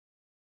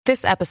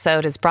This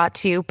episode is brought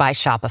to you by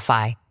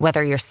Shopify.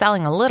 Whether you're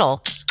selling a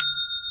little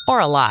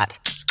or a lot,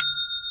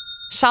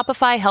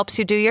 Shopify helps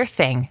you do your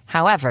thing,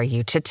 however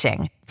you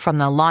cha-ching. From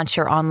the launch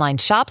your online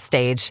shop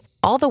stage,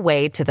 all the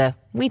way to the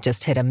we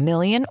just hit 1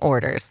 million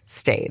orders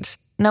stage.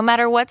 No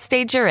matter what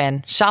stage you're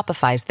in,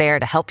 Shopify's there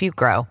to help you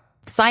grow.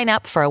 Sign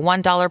up for a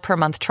 $1 per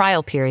month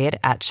trial period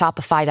at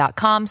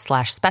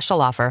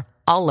shopify.com/special offer,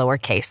 all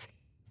lowercase.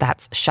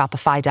 That's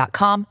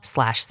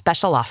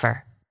shopify.com/special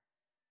offer.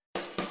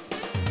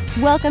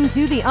 Welcome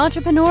to the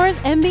Entrepreneur's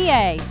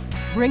MBA,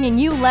 bringing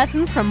you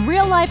lessons from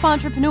real-life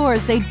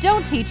entrepreneurs they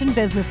don't teach in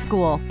business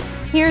school.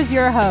 Here's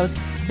your host,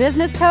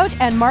 business coach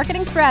and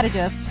marketing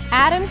strategist,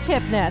 Adam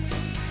Kipnes.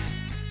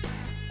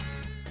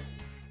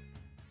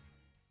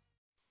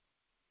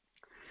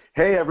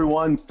 Hey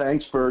everyone,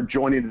 thanks for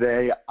joining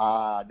today.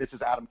 This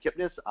is Adam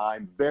Kipnes.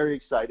 I'm very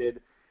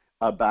excited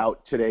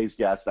about today's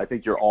guest. I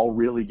think you're all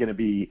really going to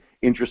be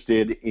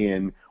interested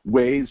in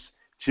ways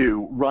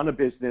to run a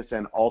business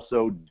and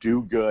also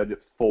do good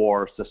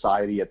for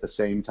society at the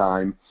same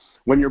time.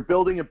 When you're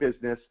building a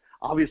business,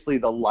 obviously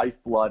the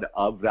lifeblood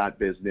of that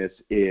business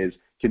is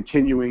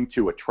continuing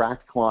to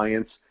attract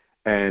clients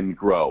and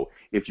grow.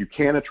 If you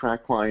can't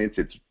attract clients,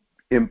 it's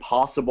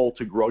impossible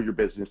to grow your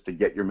business, to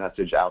get your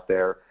message out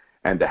there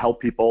and to help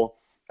people.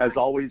 As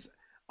always,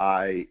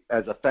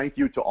 as a thank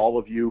you to all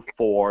of you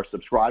for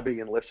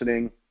subscribing and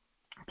listening,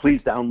 please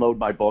download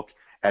my book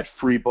at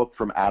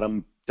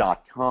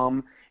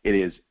freebookfromadam.com. It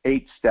is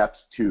 8 steps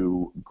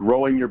to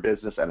growing your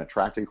business and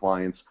attracting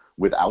clients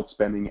without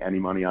spending any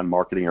money on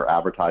marketing or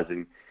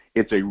advertising.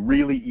 It's a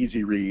really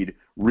easy read,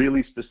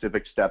 really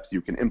specific steps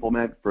you can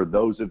implement. For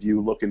those of you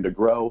looking to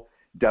grow,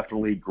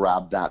 definitely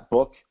grab that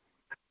book.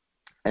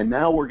 And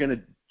now we're going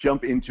to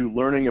jump into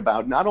learning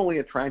about not only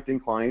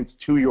attracting clients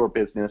to your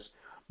business,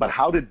 but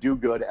how to do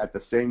good at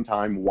the same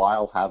time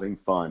while having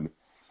fun.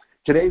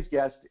 Today's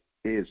guest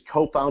is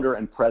co-founder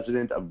and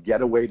president of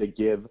Getaway to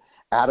Give,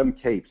 Adam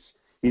Capes.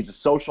 He's a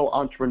social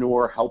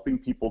entrepreneur helping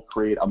people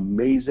create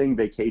amazing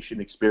vacation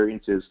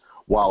experiences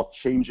while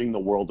changing the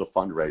world of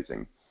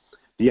fundraising.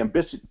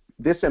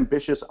 This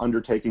ambitious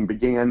undertaking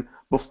began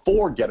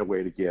before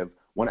Getaway to Give,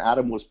 when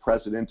Adam was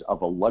president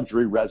of a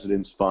luxury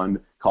residence fund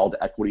called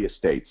Equity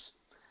Estates.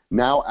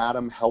 Now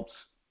Adam helps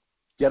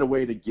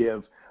Getaway to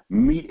Give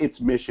meet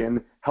its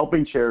mission,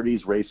 helping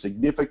charities raise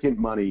significant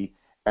money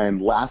and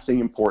lasting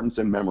importance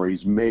and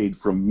memories made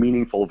from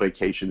meaningful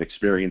vacation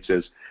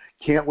experiences.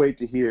 Can't wait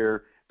to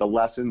hear the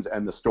lessons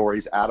and the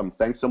stories. Adam,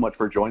 thanks so much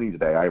for joining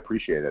today. I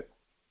appreciate it.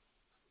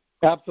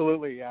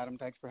 Absolutely, Adam.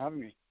 Thanks for having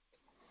me.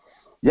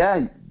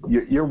 Yeah,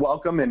 you're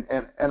welcome. And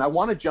I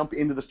want to jump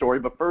into the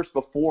story, but first,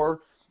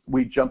 before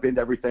we jump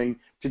into everything,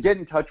 to get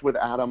in touch with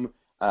Adam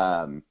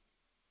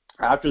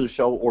after the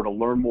show or to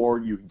learn more,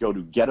 you can go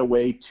to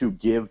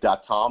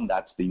getawaytogive.com.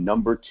 That's the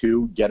number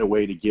 2,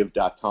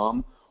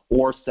 getawaytogive.com,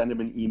 or send him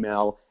an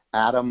email,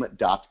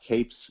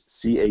 adam.capes,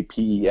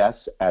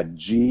 C-A-P-E-S,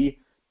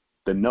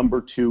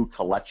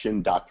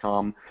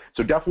 @the2collection.com.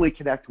 So definitely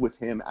connect with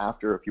him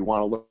after if you want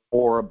to learn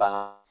more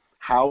about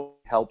how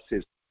he helps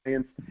his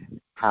clients,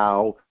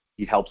 how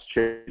he helps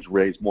charities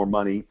raise more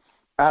money.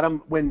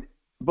 Adam,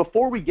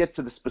 before we get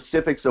to the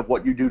specifics of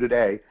what you do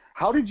today,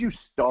 how did you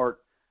start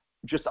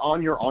just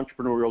on your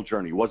entrepreneurial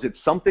journey? Was it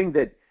something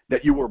that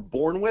you were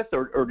born with,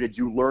 or did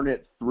you learn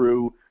it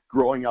through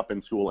growing up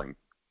in schooling?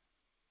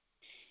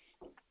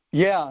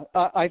 Yeah,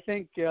 I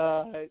think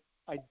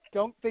I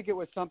don't think it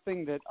was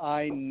something that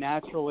I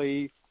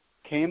naturally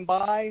came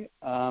by.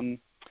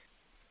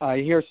 I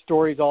hear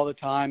stories all the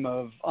time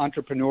of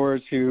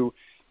entrepreneurs who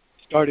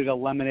started a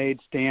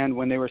lemonade stand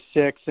when they were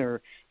 6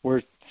 or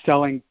were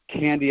selling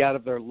candy out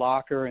of their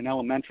locker in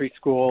elementary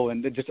school,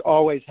 and they just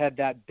always had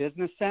that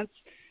business sense,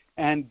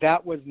 and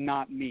that was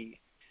not me.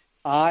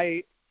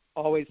 I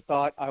always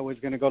thought I was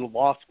going to go to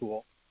law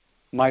school.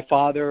 My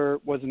father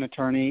was an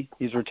attorney.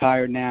 He's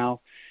retired now.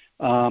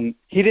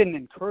 He didn't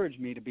encourage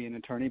me to be an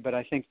attorney, but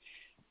I think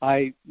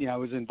I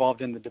was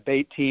involved in the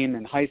debate team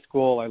in high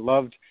school. I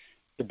loved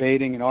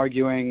debating and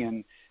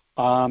arguing,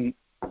 and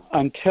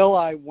until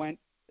I went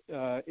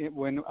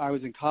when I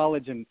was in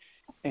college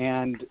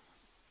and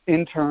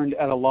interned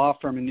at a law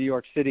firm in New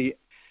York City.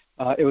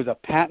 It was a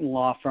patent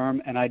law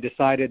firm, and I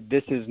decided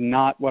this is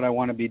not what I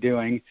want to be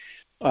doing,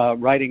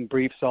 writing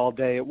briefs all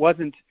day. It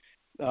wasn't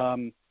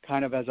kind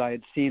of as I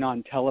had seen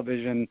on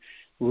television,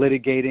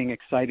 litigating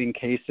exciting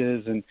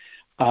cases, and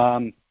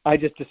I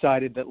just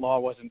decided that law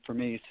wasn't for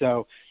me.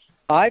 So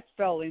I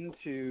fell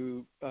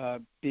into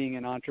being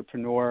an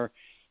entrepreneur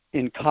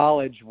in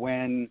college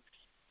when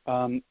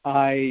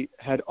I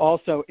had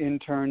also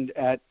interned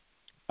at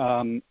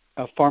a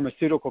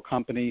pharmaceutical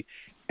company,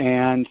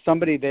 and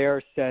somebody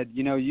there said,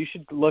 you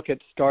should look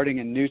at starting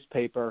a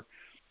newspaper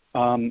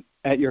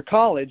at your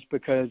college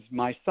because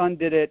my son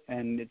did it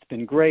and it's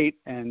been great,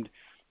 and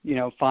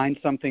find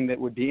something that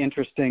would be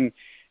interesting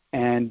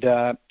and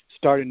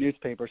start a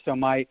newspaper. So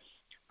my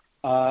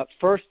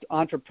first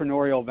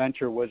entrepreneurial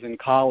venture was in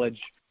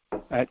college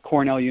at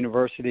Cornell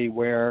University,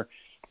 where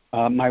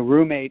my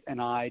roommate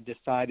and I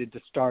decided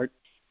to start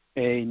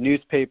a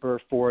newspaper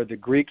for the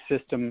Greek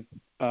system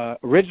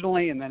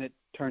originally, and then it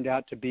turned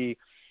out to be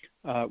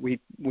we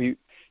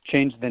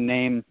changed the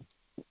name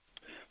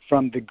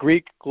from the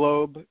Greek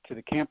Globe to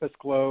the Campus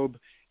Globe,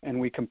 and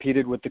we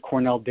competed with the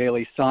Cornell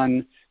Daily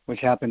Sun, which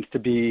happens to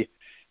be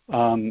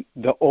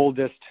the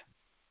oldest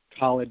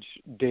college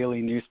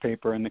daily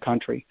newspaper in the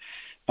country,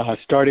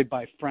 started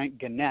by Frank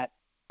Gannett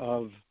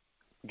of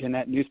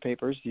Gannett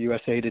Newspapers,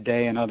 USA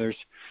Today and others.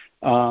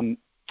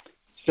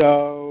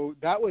 So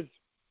that was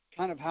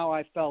kind of how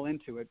I fell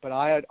into it. But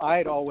I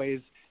had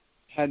always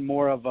had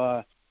more of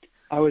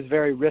I was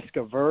very risk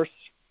averse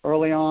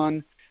early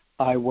on.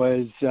 I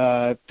was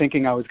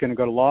thinking I was going to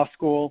go to law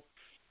school,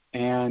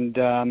 and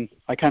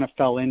I kind of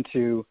fell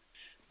into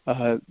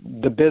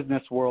the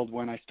business world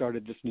when I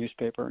started this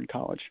newspaper in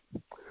college.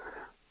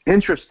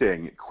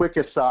 Interesting. Quick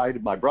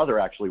aside, my brother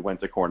actually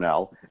went to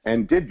Cornell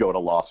and did go to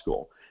law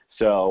school.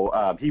 So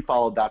he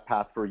followed that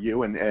path for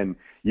you, and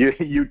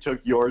you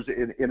took yours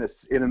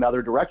in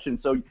another direction.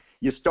 So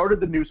you started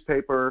the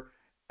newspaper.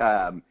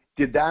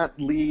 Did that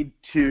lead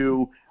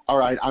to, all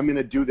right, I'm going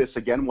to do this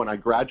again when I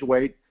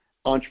graduate,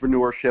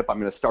 entrepreneurship, I'm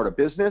going to start a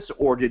business,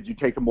 or did you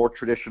take a more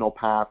traditional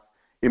path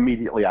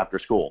immediately after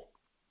school?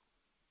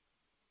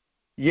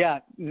 Yeah,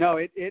 no,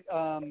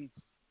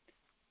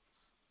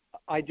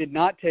 I did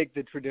not take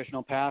the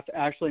traditional path.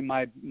 Actually,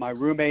 my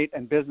roommate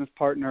and business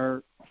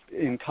partner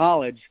in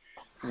college,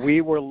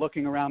 we were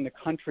looking around the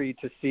country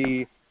to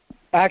see,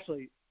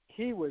 actually,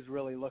 he was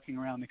really looking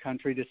around the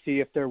country to see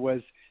if there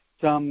was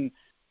some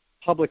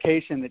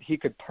publication that he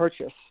could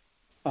purchase.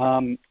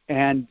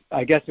 And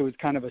I guess it was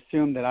kind of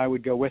assumed that I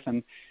would go with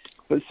him.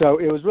 But so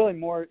it was really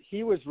more,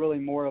 he was really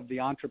more of the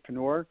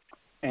entrepreneur,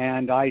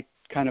 and I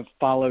kind of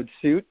followed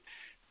suit.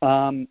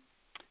 And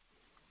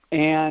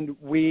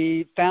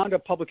we found a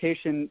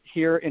publication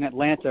here in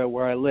Atlanta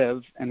where I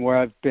live and where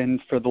I've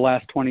been for the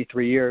last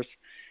 23 years.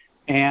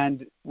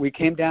 And we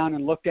came down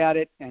and looked at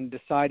it and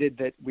decided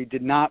that we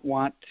did not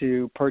want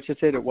to purchase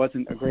it. It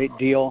wasn't a great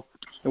deal.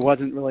 It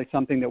wasn't really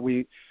something that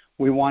we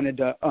wanted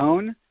to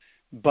own.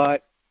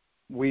 But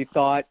we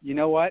thought, you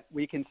know what,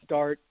 we can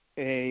start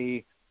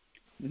a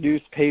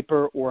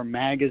newspaper or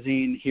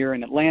magazine here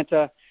in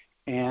Atlanta.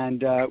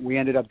 And we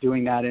ended up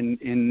doing that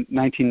in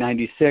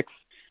 1996.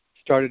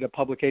 Started a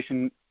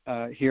publication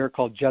here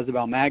called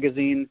Jezebel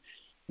Magazine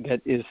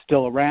that is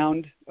still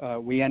around.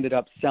 We ended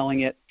up selling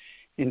it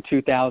in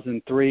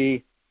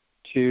 2003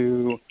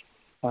 to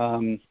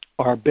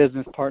our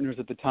business partners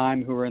at the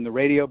time who were in the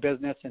radio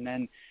business, and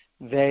then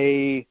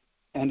they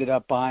ended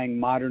up buying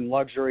Modern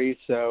Luxury,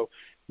 so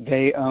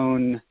they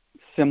own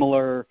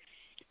similar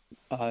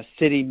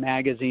city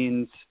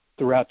magazines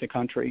throughout the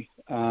country.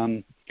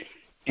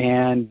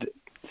 And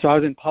so I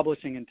was in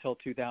publishing until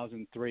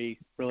 2003,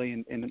 really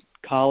in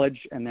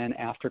college, and then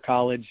after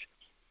college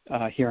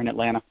here in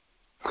Atlanta.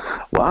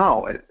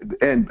 Wow.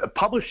 And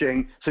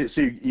publishing, so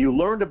you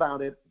learned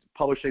about it,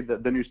 publishing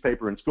the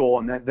newspaper in school,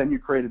 and then you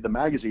created the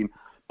magazine.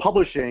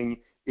 Publishing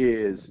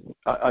is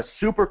a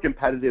super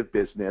competitive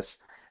business,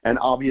 and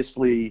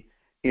obviously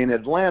in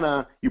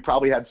Atlanta, you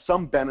probably had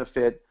some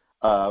benefit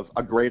of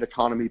a great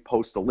economy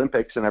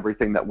post-Olympics and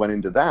everything that went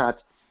into that,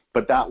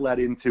 but that led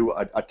into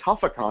a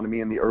tough economy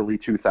in the early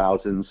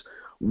 2000s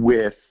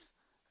with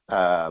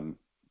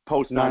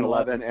post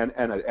 9/11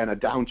 and a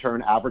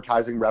downturn.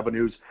 Advertising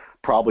revenues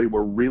probably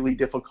were really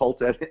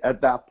difficult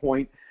at that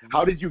point.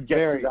 How did you get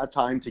through that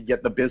time to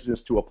get the business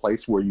to a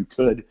place where you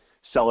could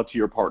sell it to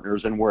your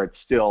partners and where it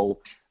still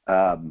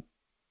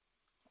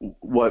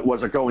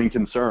was a going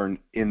concern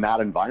in that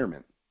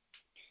environment?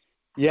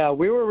 Yeah,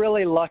 we were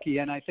really lucky,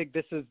 and I think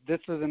this is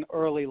an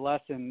early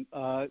lesson,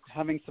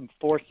 having some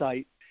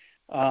foresight.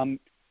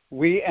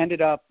 We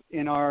ended up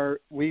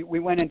we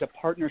went into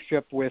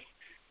partnership with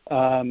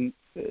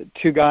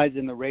two guys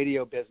in the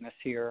radio business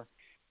here,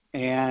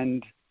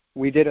 and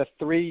we did a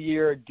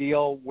 3-year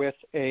deal with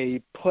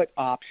a put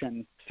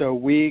option. So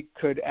we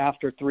could,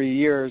 after 3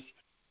 years,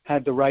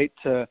 had the right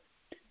to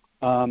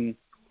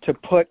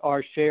put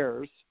our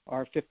shares,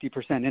 our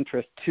 50%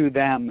 interest, to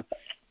them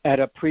at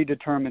a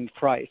predetermined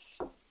price.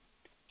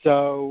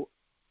 So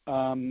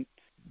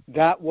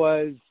that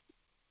was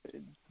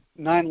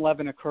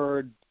 9/11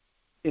 occurred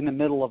in the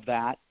middle of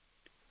that.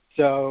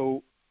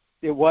 So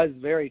it was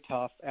very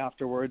tough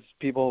afterwards.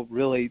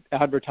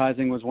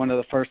 Advertising was one of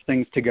the first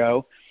things to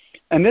go.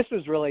 And this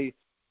was really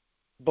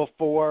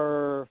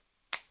before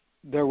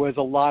there was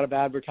a lot of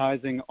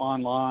advertising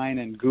online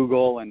and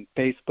Google and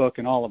Facebook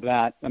and all of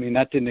that. I mean,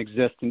 that didn't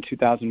exist in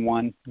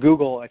 2001.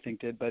 Google, I think,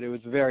 did, but it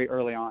was very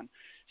early on.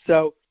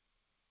 So,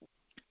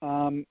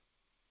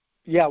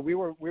 yeah, we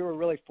were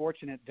really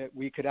fortunate that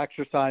we could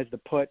exercise the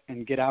put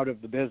and get out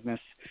of the business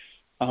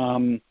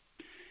and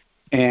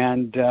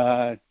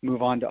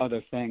move on to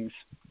other things.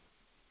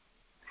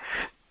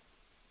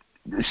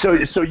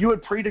 So you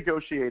had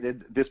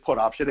pre-negotiated this put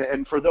option,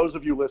 and for those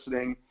of you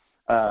listening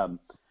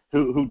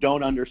who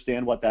don't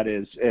understand what that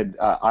is, and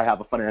I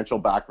have a financial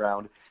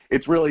background,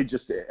 it's really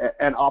just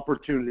an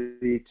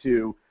opportunity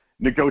to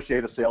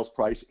negotiate a sales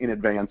price in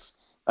advance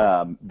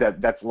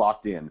that's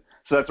locked in.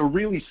 So that's a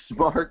really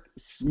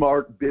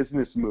smart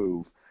business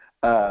move.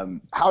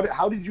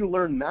 How did you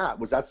learn that?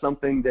 Was that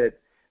something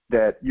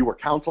that you were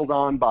counseled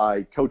on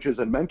by coaches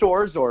and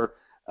mentors, or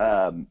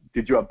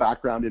did you have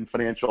background in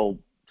financial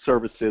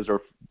services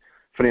or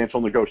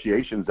financial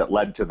negotiations that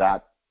led to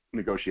that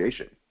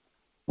negotiation?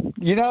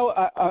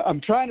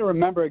 I'm trying to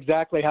remember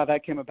exactly how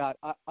that came about.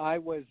 I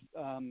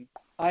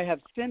have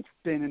since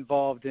been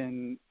involved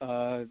in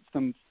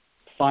some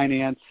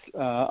finance.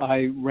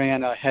 I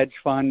ran a hedge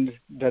fund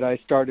that I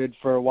started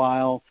for a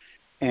while,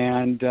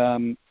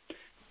 and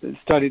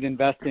studied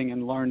investing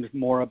and learned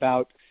more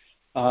about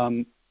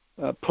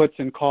puts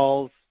and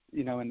calls,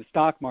 in the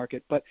stock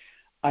market. But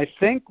I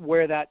think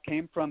where that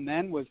came from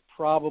then was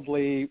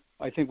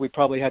I think we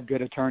probably had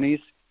good attorneys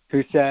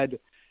who said,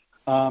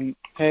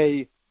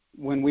 hey,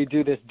 when we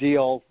do this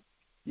deal,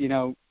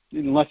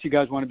 unless you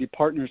guys want to be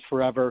partners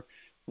forever,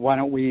 why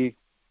don't we,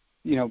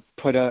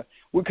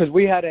 because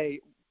they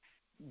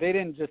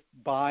didn't just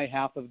buy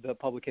half of the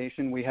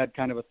publication. We had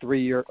kind of a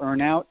 3-year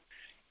earn-out,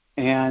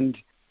 and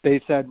they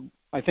said,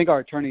 I think our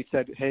attorney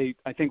said, hey,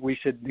 I think we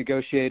should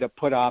negotiate a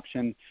put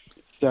option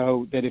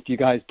so that if you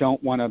guys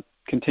don't want to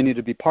continue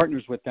to be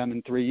partners with them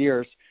in 3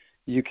 years,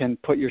 you can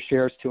put your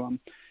shares to them.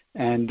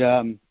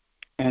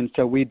 And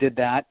so we did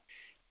that.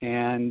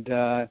 And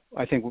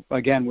I think,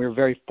 again, we're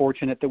very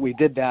fortunate that we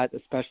did that,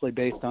 especially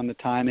based on the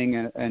timing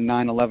and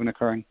 9/11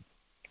 occurring.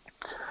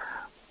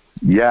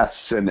 Yes,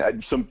 and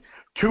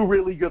two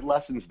really good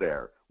lessons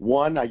there.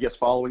 One, I guess,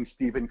 following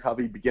Stephen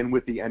Covey, begin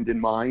with the end in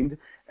mind,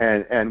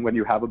 and when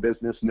you have a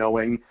business,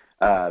 knowing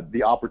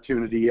the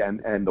opportunity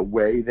and the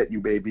way that you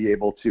may be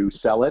able to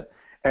sell it.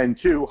 And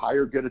two,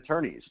 hire good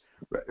attorneys,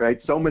 right?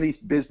 So many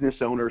business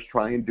owners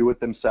try and do it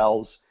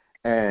themselves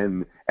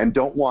and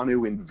don't want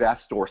to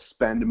invest or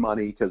spend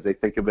money because they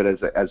think of it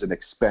as an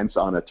expense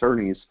on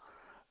attorneys.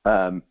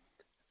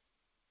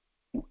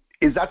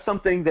 Is that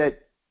something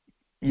that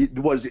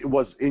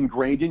was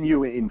ingrained in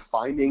you in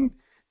finding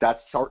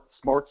that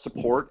smart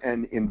support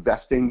and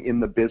investing in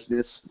the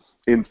business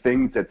in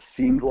things that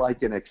seemed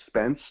like an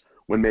expense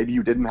when maybe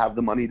you didn't have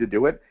the money to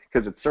do it?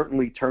 Because it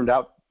certainly turned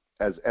out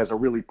as a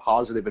really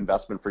positive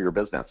investment for your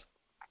business.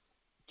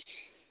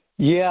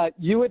 Yeah,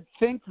 you would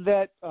think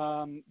that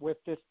with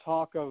this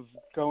talk of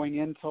going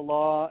into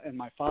law and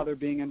my father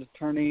being an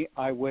attorney,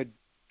 I would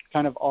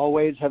kind of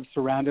always have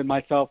surrounded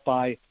myself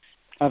by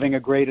having a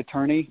great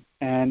attorney.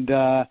 And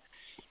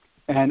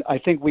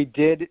I think we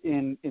did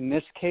in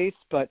this case,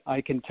 but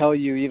I can tell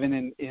you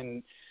even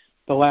in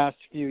the last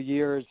few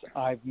years,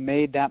 I've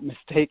made that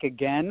mistake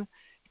again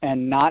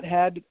and not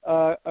had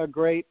a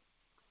great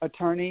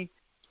attorney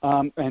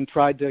and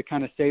tried to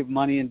kind of save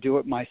money and do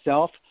it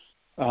myself.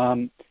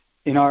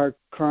 In our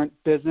current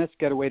business,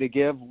 Getaway to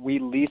Give, we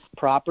lease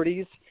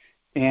properties,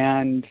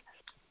 and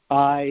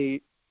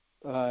I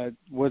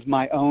was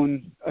my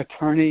own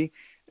attorney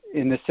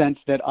in the sense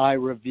that I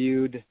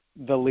reviewed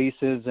the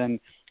leases and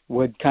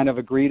would kind of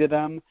agree to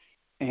them,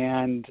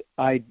 and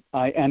I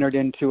entered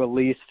into a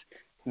lease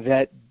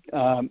that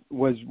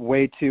was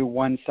way too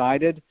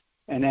one-sided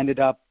and ended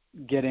up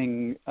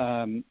getting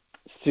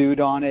sued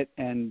on it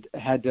and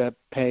had to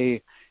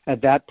pay,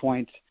 at that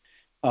point,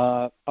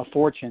 a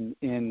fortune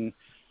in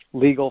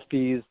legal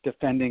fees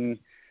defending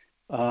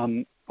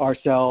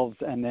ourselves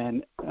and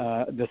then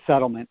the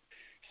settlement.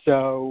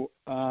 So,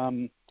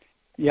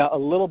 a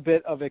little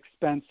bit of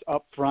expense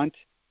up front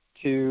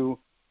to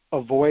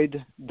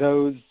avoid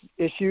those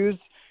issues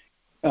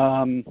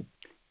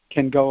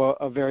can go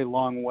a very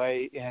long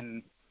way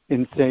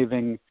in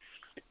saving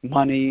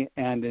money,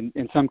 and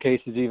in some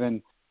cases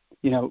even,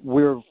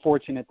 we're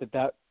fortunate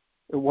that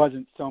it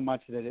wasn't so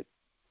much that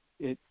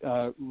it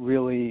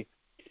really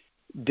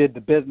did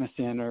the business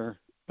in,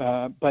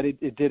 but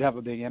it did have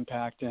a big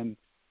impact, and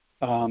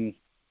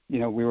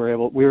we were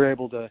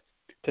able to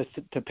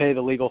pay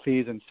the legal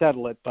fees and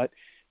settle it, but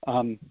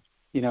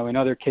in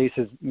other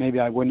cases maybe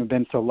I wouldn't have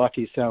been so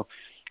lucky. So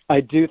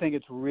I do think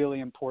it's really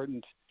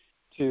important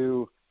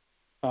to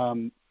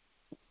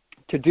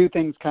do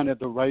things kind of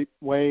the right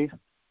way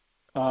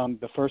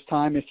the first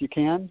time if you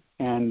can,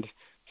 and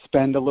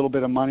spend a little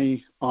bit of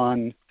money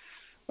on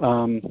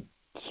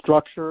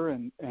structure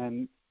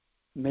and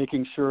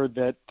making sure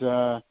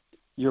that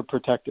you're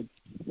protected.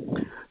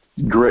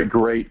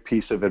 Great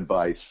piece of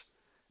advice.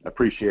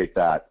 Appreciate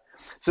that.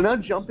 So now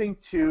jumping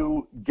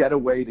to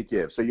Getaway to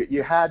Give. So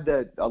you had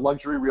a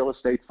luxury real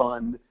estate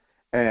fund,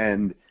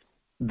 and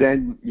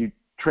then you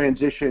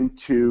transitioned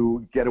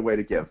to Getaway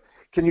to Give.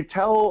 Can you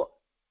tell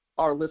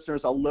our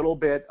listeners a little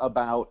bit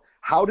about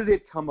how did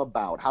it come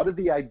about? How did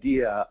the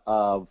idea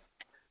of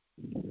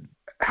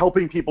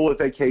helping people with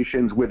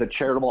vacations with a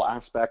charitable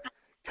aspect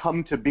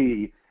come to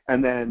be?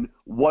 And then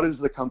what does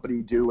the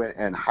company do,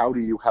 and how do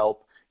you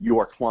help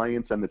your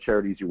clients and the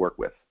charities you work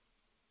with?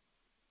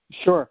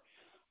 Sure.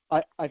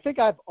 I think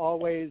I've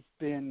always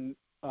been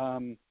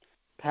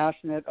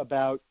passionate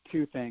about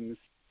two things.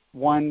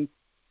 One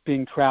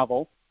being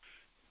travel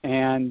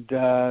and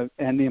the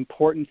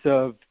importance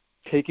of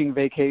taking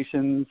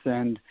vacations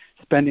and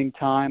spending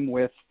time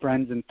with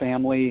friends and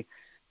family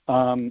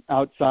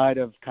outside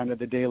of kind of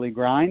the daily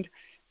grind.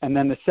 And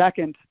then the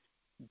second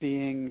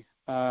being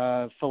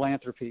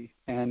philanthropy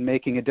and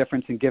making a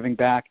difference and giving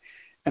back.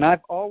 And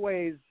I've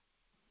always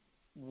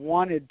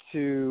wanted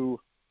to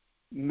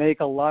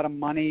make a lot of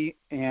money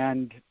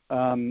and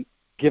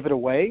give it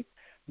away,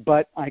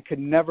 but I could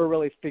never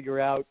really figure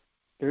out,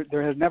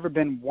 there has never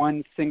been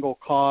one single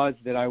cause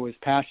that I was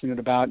passionate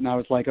about, and I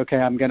was like, okay,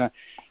 I'm going to,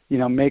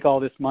 make all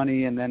this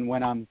money, and then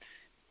when I'm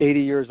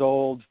 80 years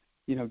old,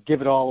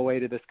 give it all away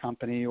to this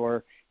company,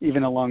 or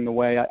even along the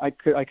way. I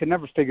could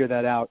never figure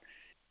that out.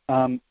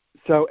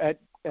 So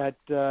at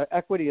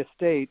Equity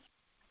Estates,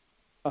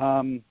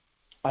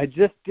 I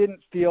just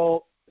didn't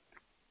feel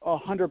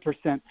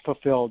 100%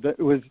 fulfilled.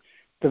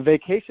 The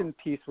vacation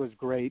piece was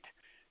great,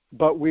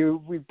 but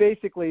we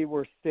basically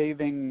were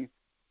saving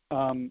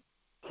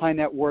high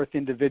net worth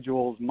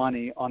individuals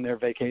money on their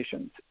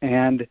vacations,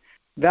 and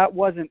that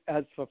wasn't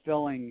as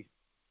fulfilling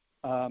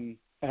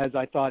as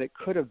I thought it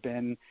could have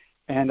been.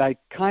 And I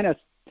kind of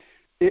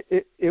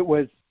it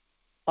was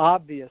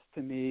obvious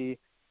to me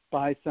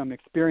by some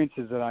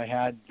experiences that I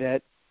had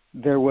that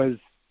there was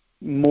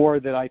more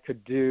that I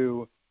could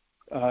do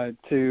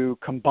to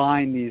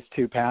combine these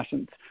two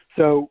passions.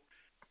 So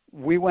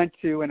we went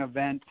to an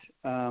event,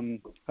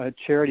 a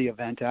charity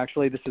event,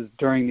 actually. This is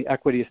during the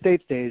Equity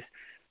Estates days.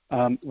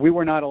 We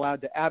were not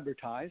allowed to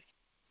advertise.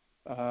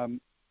 And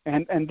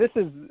this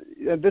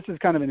is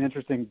kind of an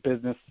interesting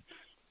business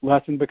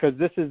lesson, because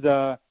this is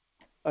a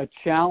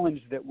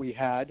challenge that we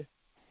had.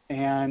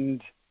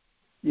 And,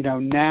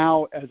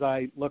 now as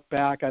I look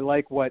back, I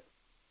like what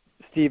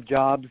Steve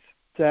Jobs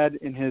said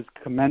in his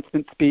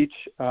commencement speech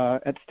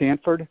at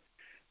Stanford,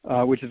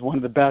 which is one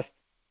of the best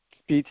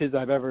speeches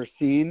I've ever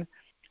seen.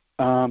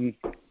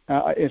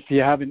 If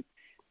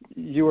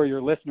you or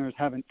your listeners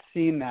haven't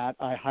seen that,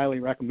 I highly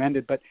recommend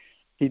it. But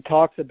he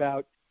talks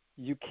about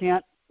you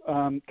can't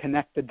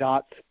connect the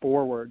dots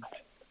forwards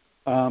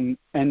and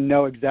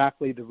know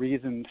exactly the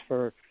reasons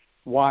for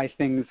why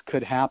things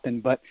could happen,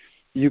 but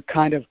you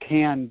kind of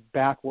can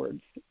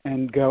backwards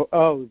and go,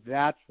 oh,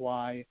 that's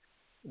why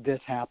this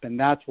happened.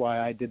 That's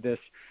why I did this.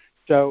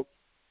 So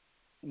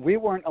we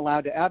weren't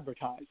allowed to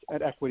advertise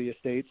at Equity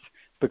Estates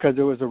because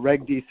it was a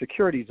Reg D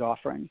securities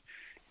offering,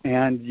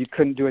 and you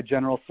couldn't do a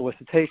general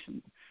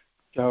solicitation.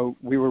 So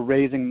we were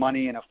raising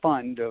money in a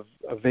fund of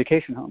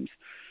vacation homes.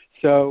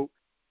 So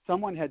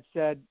someone had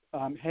said,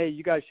 hey,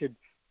 you guys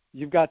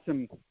you've got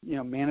some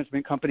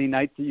management company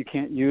nights that you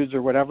can't use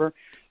or whatever.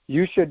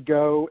 You should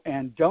go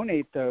and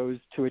donate those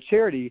to a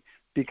charity,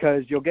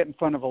 because you'll get in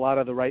front of a lot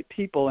of the right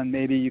people, and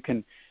maybe you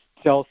can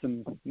sell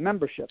some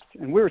memberships.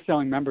 And we were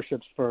selling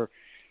memberships for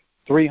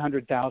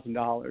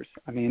 $300,000.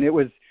 I mean, it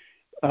was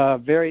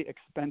very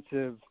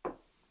expensive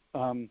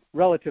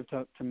relative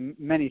to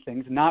many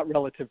things, not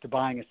relative to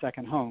buying a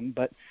second home,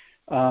 but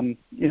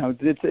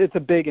it's a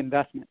big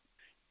investment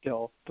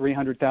still,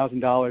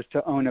 $300,000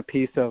 to own a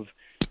piece of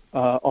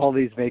all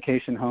these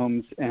vacation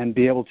homes and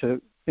be able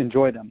to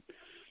enjoy them.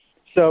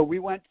 So we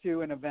went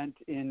to an event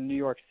in New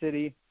York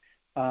City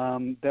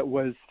that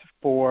was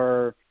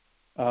for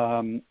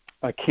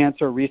a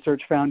cancer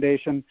research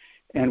foundation,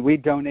 and we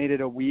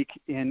donated a week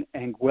in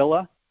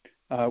Anguilla.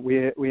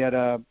 We had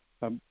a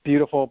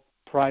beautiful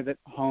private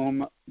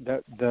home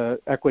that the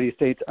Equity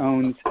Estates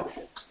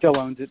still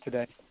owns it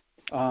today,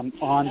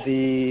 on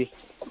the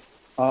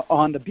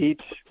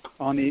beach,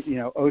 on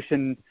the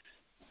ocean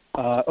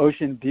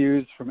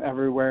views from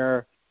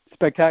everywhere.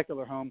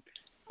 Spectacular home.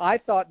 I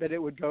thought that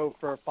it would go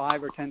for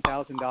 $5,000 or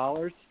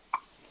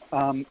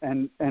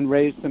 $10,000 and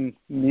raise some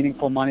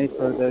meaningful money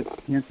for the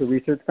Cancer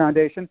Research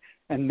Foundation,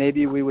 and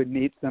maybe we would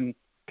meet some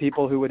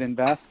people who would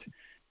invest.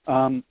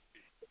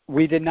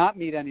 We did not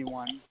meet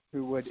anyone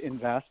who would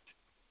invest,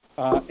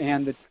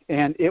 and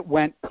it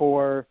went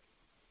for.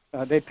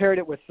 They paired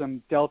it with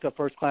some Delta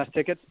first class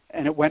tickets,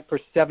 and it went for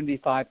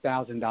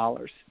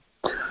 $75,000.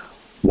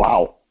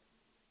 Wow!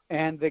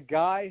 And the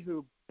guy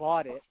who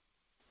bought it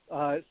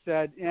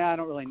said, "Yeah, I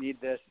don't really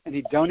need this," and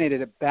he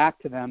donated it back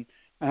to them.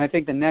 And I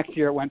think the next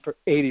year it went for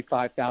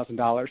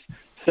 $85,000.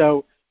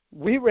 So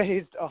we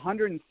raised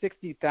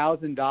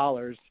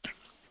 $160,000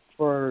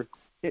 for,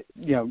 it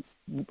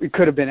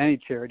could have been any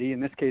charity. In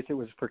this case, it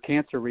was for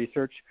cancer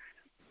research,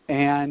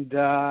 and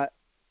that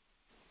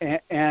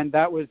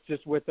was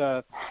just with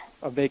a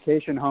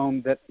vacation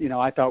home that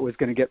I thought was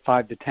going to get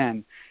 5 to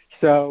 10.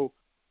 So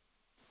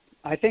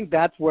I think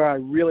that's where I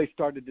really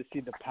started to see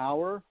the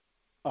power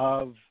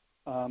of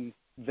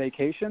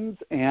vacations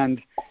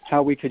and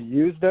how we could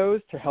use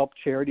those to help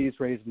charities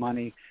raise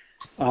money.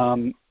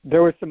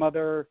 There were some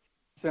other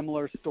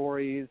similar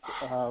stories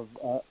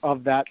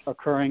of that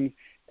occurring,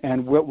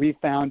 and what we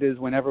found is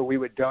whenever we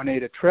would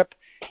donate a trip,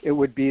 it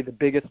would be the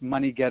biggest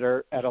money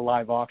getter at a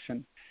live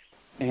auction.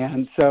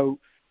 And so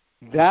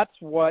that's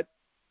what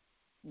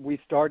we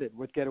started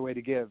with Getaway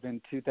to Give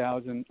in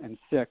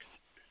 2006.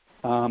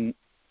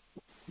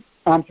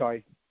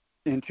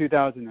 In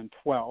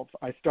 2012.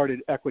 I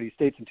started Equity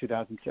Estates in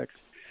 2006,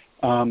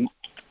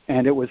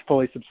 and it was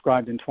fully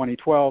subscribed in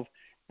 2012.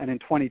 And in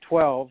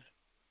 2012,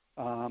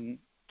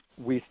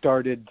 we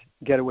started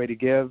Get Away to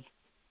Give,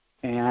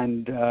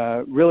 and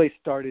really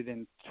started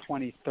in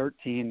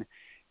 2013.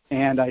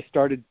 And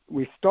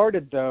we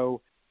started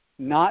though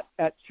not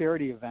at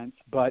charity events,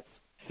 but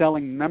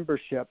selling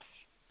memberships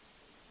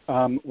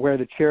where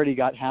the charity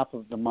got half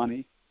of the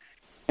money.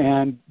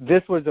 And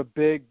this was a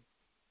big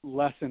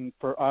lesson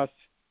for us,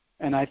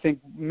 and I think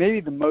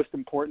maybe the most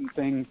important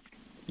thing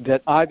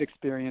that I've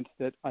experienced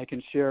that I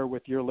can share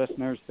with your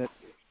listeners that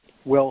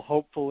will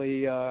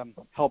hopefully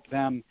help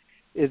them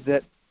is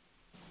that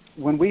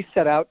when we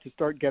set out to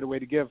start Get Away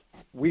to Give,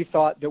 we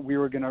thought that we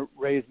were going to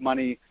raise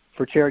money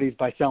for charities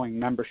by selling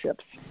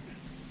memberships.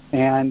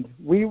 And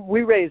we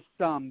raised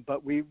some,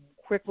 but we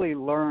quickly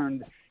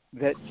learned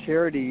that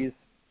charities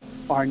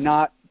are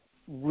not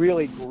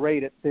really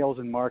great at sales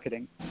and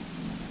marketing.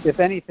 If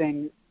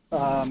anything,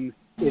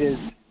 it is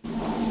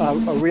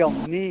a real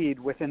need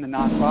within the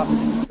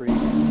nonprofit industry.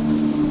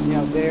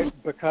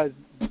 Because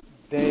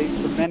they,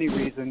 for many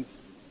reasons,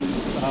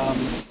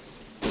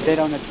 they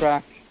don't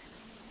attract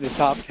the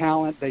top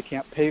talent. They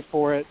can't pay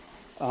for it.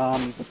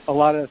 A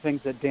lot of the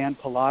things that Dan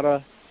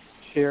Pallotta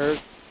shares,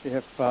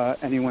 if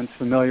anyone's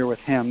familiar with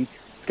him,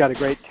 he's got a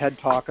great TED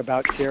Talk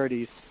about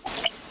charities.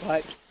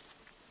 But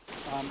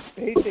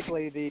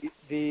basically,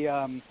 the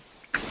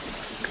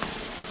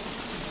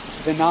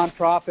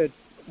nonprofit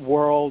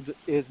world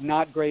is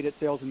not great at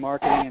sales and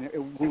marketing,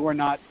 and we were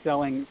not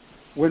selling.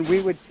 When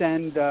we would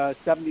send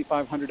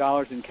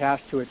 $7,500 in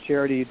cash to a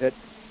charity that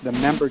the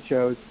member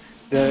chose,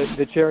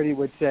 the charity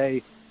would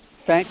say,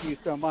 "Thank you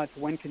so much.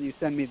 When can you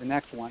send me the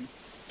next one?"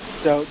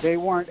 So they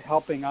weren't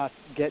helping us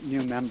get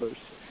new members.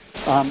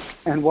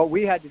 And what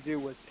we had to do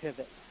was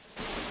pivot.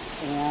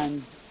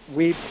 And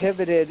we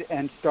pivoted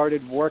and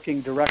started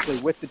working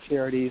directly with the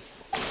charities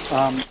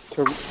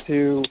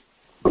to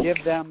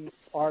give them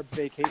our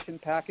vacation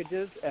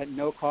packages at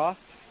no cost.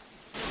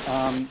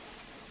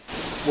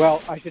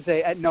 Well, I should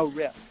say at no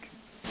risk.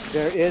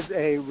 There is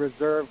a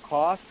reserve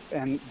cost,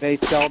 and they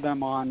sell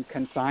them on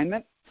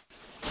consignment,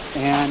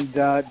 and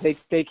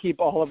they keep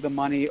all of the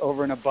money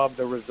over and above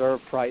the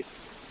reserve price.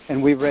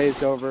 And we've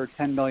raised over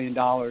 $10 million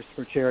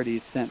for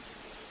charities since.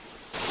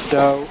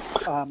 So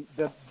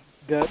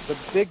the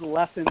big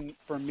lesson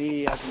for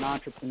me as an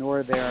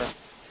entrepreneur there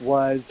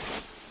was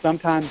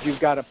sometimes you've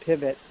got to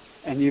pivot,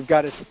 and you've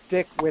got to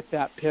stick with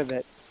that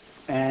pivot,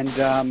 and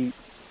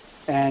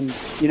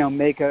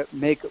make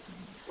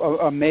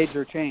a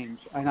major change.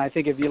 And I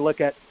think if you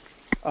look at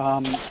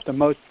the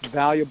most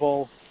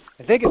valuable,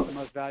 I think it's the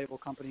most valuable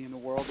company in the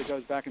world. It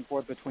goes back and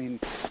forth between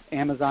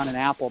Amazon and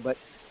Apple, but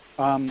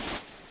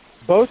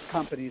both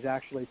companies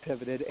actually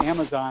pivoted.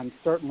 Amazon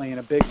certainly in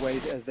a big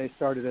way, as they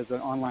started as an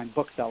online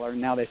bookseller,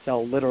 and now they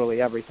sell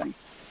literally everything.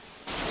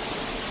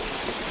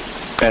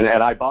 And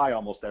I buy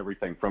almost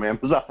everything from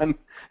Amazon.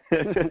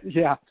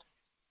 Yeah.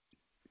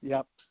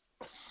 Yep.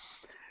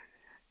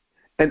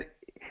 And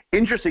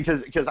interesting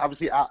because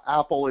obviously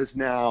Apple is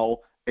now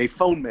a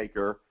phone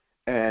maker,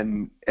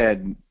 and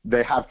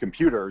they have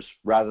computers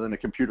rather than a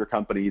computer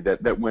company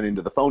that went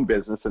into the phone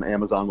business, and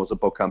Amazon was a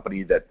book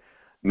company that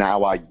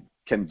now I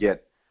can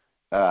get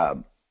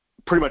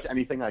pretty much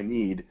anything I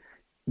need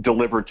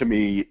delivered to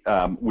me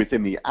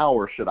within the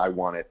hour should I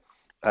want it.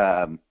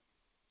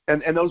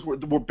 And those were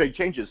big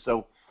changes.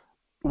 So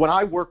when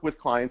I work with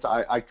clients,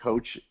 I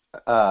coach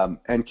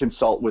and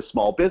consult with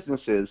small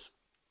businesses,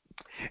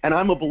 and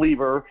I'm a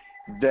believer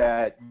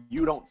that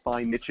you don't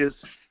find niches,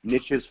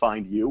 niches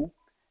find you.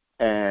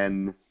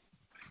 And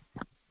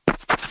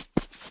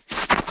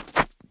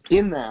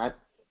in that,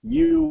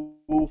 you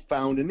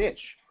found a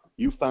niche.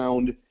 You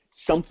found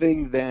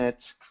something that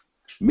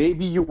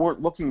maybe you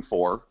weren't looking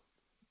for,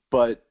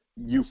 but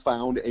you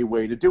found a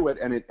way to do it,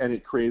 and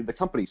it created the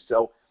company.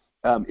 So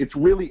it's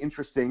really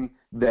interesting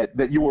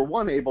that you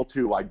were able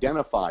to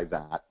identify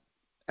that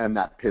and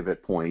that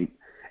pivot point,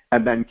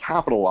 and then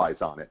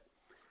capitalize on it.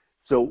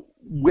 So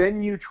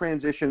when you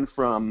transition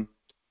from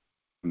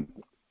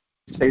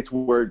states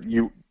where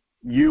you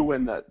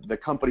and the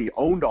company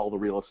owned all the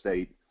real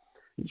estate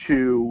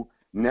to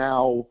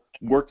now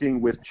working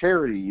with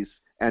charities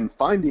and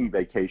finding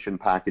vacation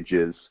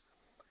packages,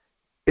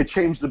 it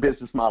changed the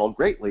business model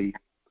greatly.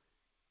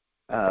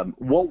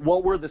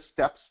 What were the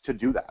steps to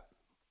do that?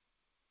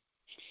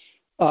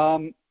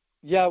 I'll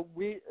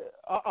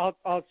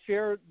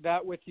share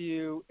that with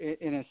you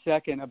in a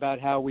second about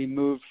how we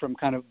moved from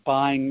kind of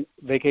buying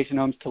vacation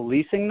homes to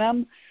leasing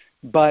them.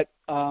 But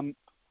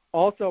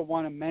also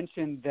want to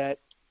mention that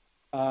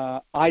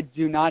I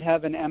do not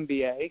have an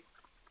MBA,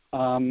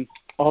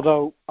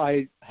 although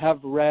I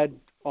have read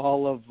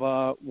all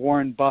of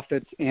Warren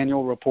Buffett's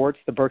annual reports,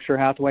 the Berkshire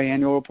Hathaway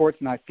annual reports,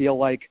 and I feel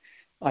like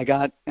I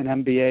got an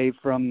MBA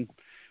from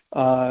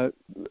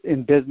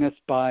in business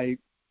by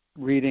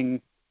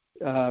reading.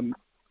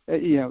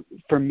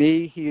 For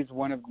me, he's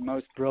one of the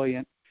most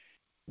brilliant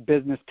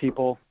business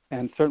people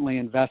and certainly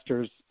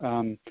investors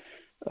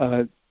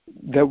that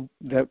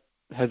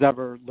has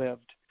ever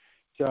lived.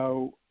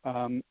 So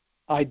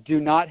I do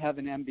not have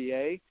an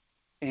MBA,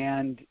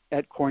 and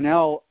at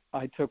Cornell,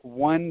 I took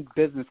one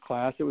business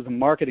class. It was a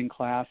marketing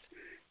class,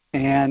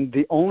 And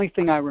the only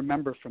thing I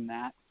remember from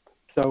that,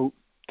 so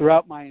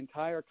throughout my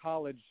entire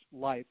college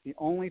life, the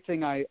only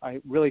thing I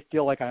really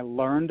feel like I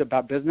learned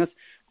about business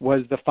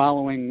was the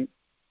following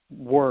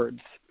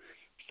words: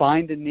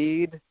 find a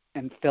need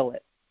and fill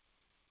it.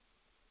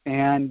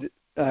 And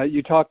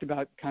you talked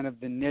about kind of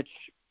the niche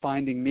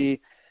finding me.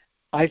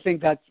 I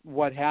think that's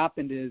what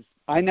happened. Is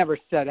I never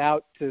set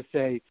out to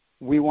say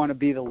we want to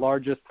be the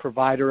largest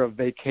provider of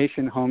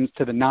vacation homes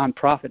to the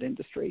nonprofit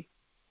industry.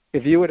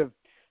 If you would have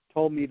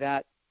told me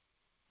that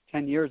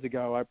 10 years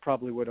ago, I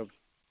probably would have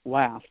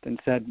laughed and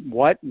said,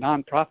 what,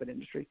 nonprofit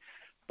industry?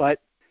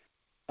 But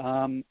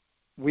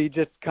we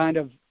just kind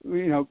of,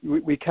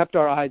 we kept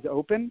our eyes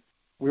open.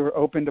 We were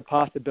open to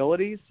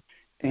possibilities.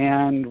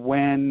 And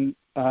when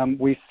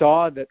we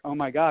saw that, oh,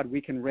 my God,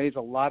 we can raise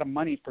a lot of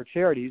money for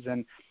charities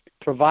and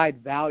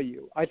provide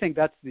value. I think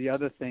that's the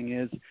other thing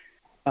is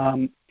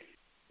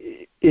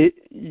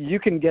you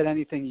can get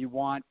anything you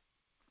want.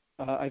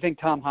 I think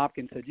Tom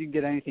Hopkins said you can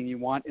get anything you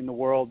want in the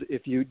world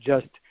if you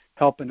just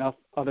help enough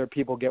other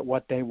people get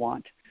what they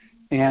want.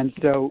 And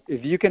so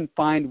if you can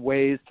find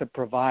ways to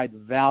provide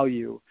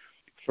value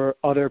for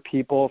other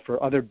people,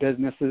 for other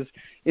businesses,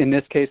 in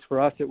this case for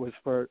us it was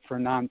for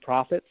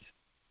nonprofits.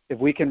 If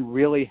we can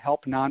really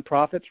help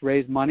nonprofits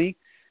raise money,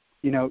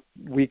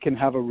 we can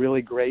have a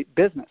really great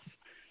business.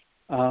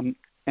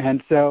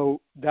 And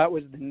so that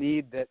was the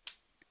need that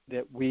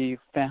we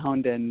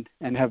found and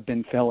have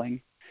been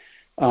filling.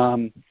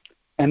 And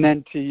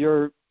then to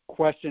your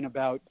question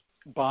about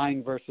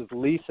buying versus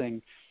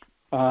leasing,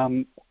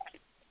 I'm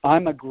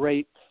a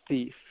great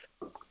thief.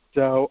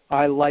 So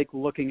I like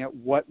looking at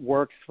what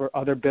works for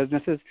other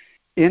businesses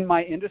in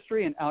my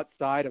industry and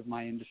outside of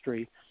my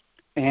industry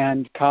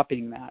and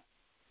copying that.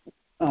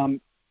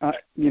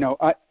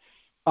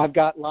 I've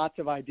got lots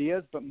of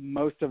ideas, but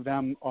most of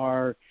them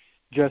are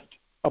just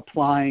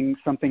applying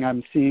something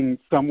I'm seeing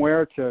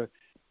somewhere to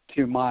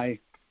my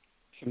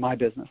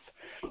business.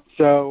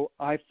 So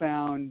I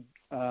found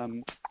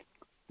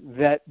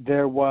that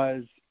there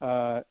was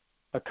a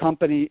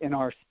company in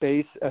our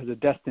space as a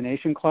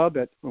destination club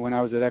when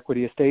I was at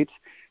Equity Estates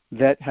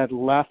that had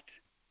left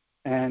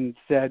and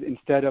said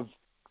instead of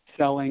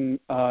selling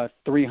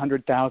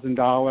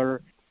 $300,000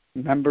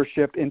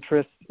 membership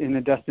interest in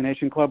a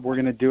destination club, we're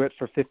going to do it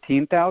for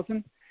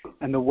 $15,000.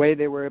 And the way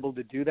they were able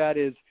to do that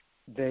is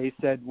they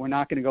said, we're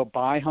not going to go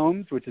buy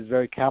homes, which is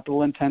very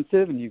capital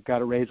intensive, and you've got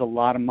to raise a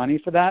lot of money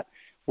for that.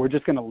 We're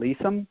just going to lease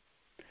them.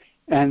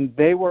 And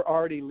they were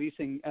already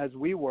leasing, as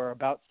we were,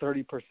 about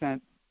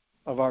 30%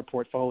 of our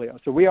portfolio.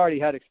 So we already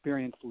had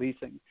experience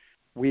leasing.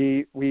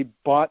 We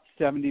bought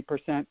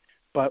 70%,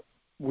 but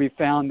we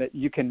found that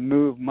you can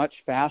move much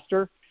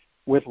faster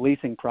with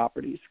leasing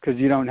properties because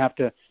you don't have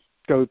to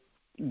go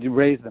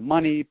raise the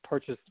money,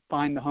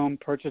 find the home,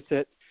 purchase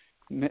it.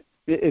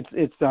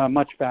 It's a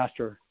much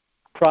faster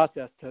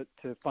process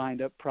to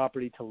find a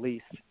property to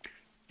lease.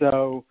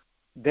 So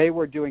they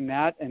were doing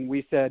that, and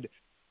we said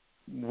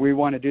we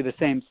want to do the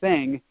same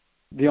thing.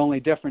 The only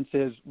difference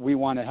is we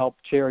want to help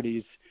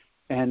charities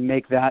and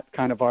make that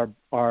kind of our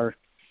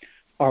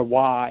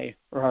why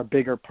or our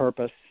bigger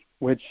purpose,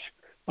 which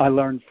I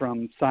learned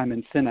from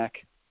Simon Sinek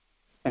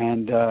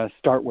and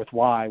Start With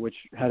Why, which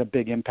had a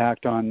big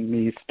impact on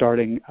me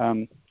starting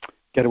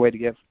Getaway to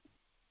Give.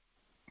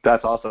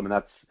 That's awesome, and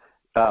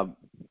that's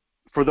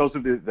for those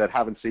of you that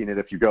haven't seen it.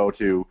 If you go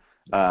to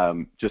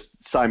just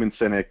Simon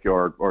Sinek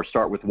or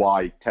Start With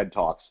Why TED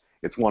Talks,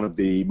 it's one of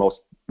the most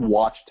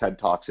watched TED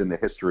Talks in the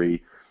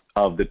history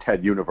of the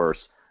TED universe.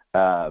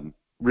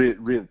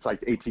 It's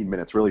like 18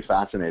 minutes, really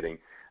fascinating,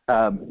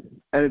 and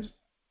it's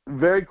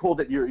very cool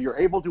that you're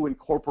able to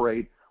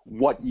incorporate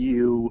what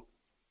you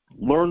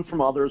learn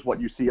from others,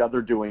 what you see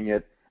others doing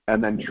it,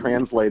 and then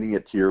translating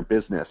it to your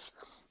business.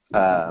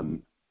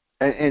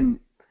 And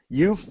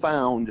you've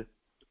found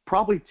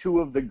probably two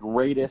of the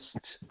greatest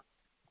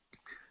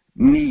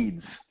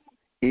needs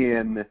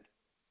in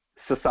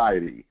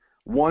society.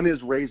 One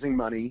is raising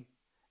money,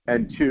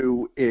 and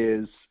two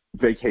is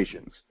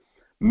vacations.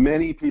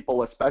 Many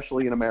people,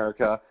 especially in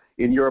America,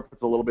 in Europe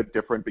it's a little bit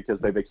different because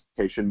they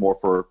vacation more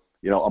for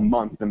a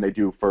month than they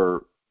do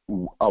for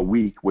a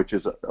week, which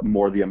is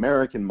more the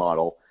American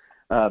model.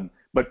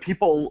 But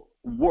people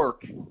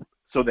work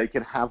so they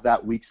can have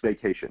that week's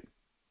vacation.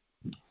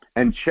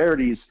 And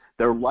charities,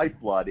 their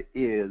lifeblood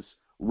is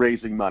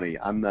raising money.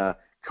 I'm the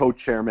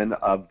co-chairman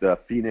of the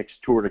Phoenix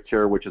Tour to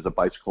Cure, which is a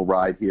bicycle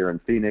ride here in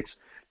Phoenix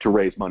to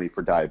raise money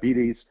for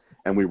diabetes.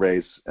 And we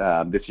raise,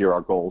 this year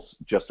our goal's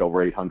just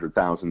over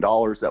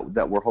 $800,000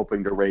 that we're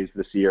hoping to raise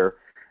this year.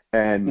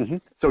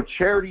 And so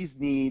charities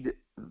need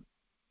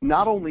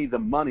not only the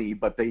money,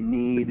 but they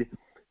need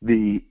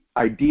the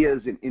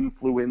ideas and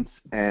influence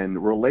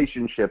and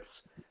relationships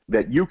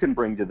that you can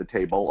bring to the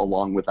table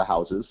along with the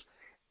houses.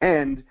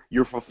 And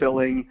you're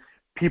fulfilling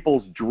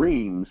people's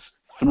dreams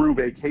through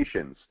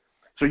vacations.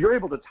 So you're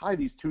able to tie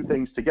these two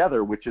things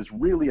together, which is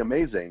really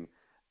amazing.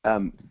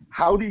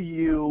 How do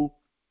you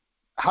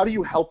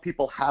help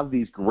people have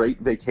these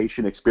great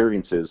vacation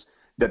experiences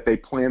that they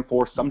plan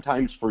for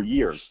sometimes for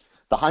years?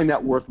 The high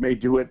net worth may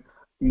do it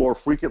more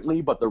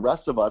frequently, but the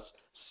rest of us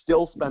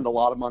still spend a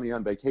lot of money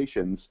on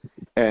vacations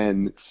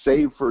and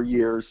save for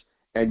years,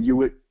 and you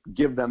would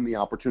give them the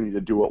opportunity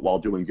to do it while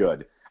doing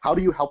good. How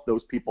do you help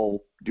those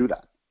people do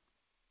that?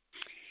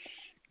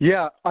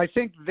 Yeah, I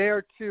think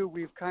there too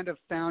we've kind of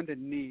found a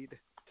need.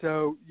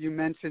 So you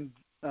mentioned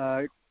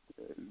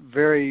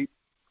very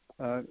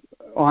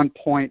on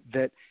point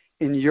that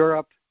in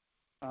Europe,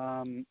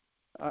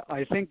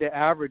 I think the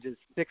average is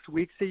 6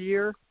 weeks a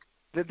year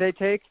that they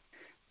take.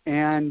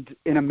 And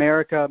in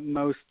America,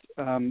 most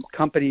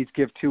companies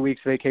give 2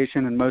 weeks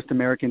vacation, and most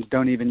Americans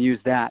don't even use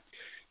that.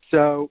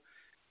 So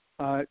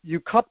you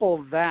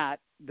couple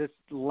that, this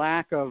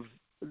lack of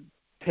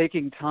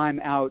taking time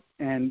out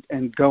and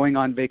going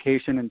on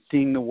vacation and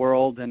seeing the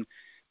world and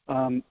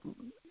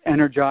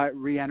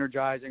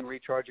re-energizing,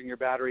 recharging your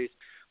batteries,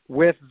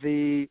 with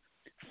the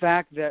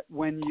fact that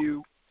when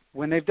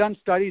they've done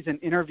studies and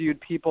interviewed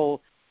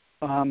people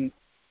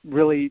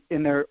really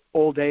in their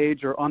old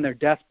age or on their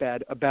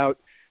deathbed about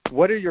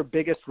what are your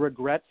biggest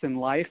regrets in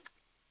life,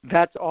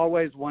 that's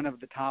always one of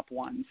the top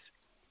ones.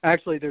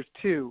 Actually, there's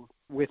two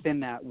within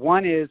that.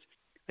 One is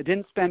I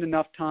didn't spend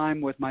enough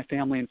time with my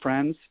family and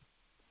friends,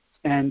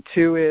 and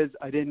two is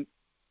I didn't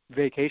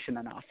vacation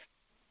enough.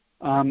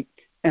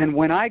 And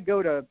when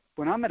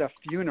I'm at a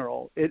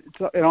funeral, it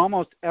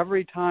almost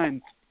every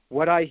time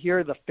what I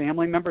hear the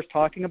family members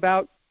talking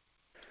about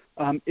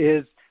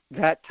is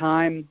that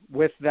time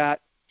with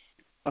that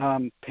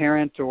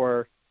parent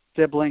or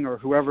sibling or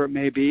whoever it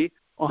may be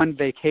on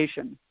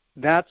vacation.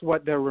 That's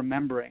what they're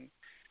remembering.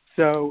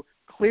 So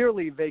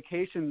clearly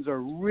vacations are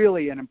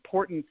really an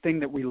important thing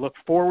that we look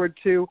forward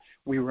to.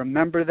 We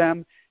remember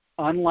them.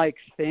 Unlike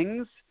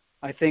things,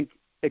 I think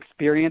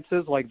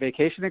experiences like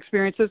vacation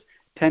experiences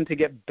tend to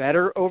get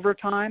better over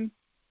time,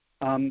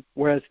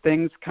 whereas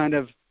things kind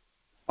of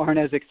aren't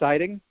as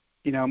exciting.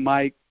 You know,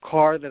 my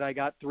car that I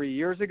got 3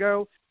 years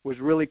ago was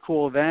really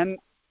cool then.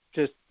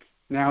 Just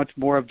now it's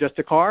more of just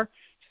a car.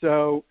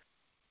 So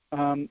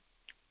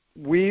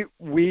we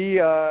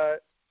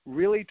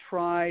really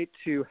try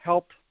to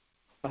help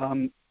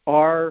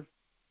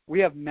we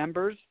have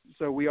members,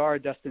 so we are a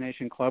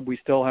destination club. We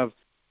still have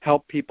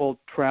help people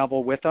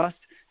travel with us.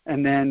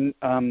 And then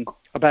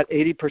about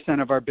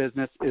 80% of our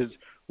business is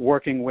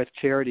working with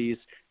charities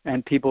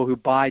and people who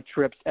buy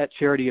trips at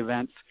charity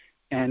events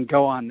and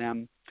go on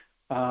them.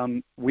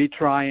 We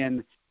try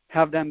and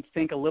have them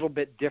think a little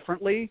bit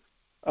differently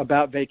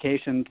about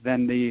vacations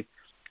than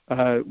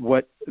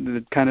what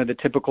the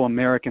typical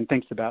American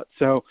thinks about.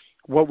 So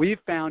what we've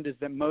found is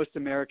that most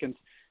Americans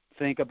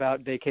think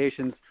about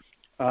vacations.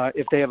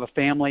 If they have a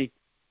family,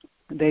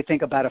 they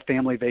think about a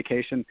family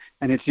vacation,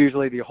 and it's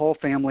usually the whole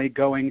family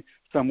going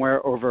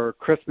somewhere over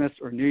Christmas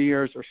or New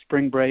Year's or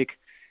spring break,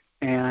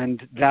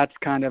 and that's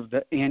kind of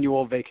the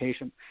annual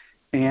vacation.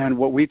 And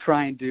what we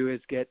try and do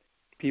is get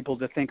people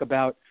to think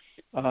about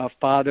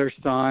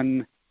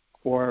father-son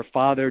or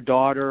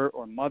father-daughter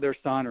or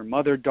mother-son or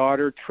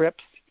mother-daughter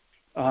trips,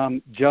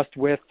 just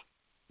with,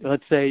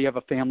 let's say you have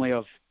a family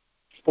of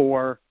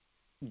 4,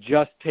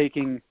 just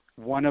taking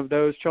one of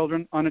those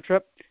children on a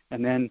trip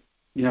and then,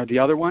 the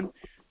other one.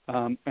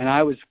 And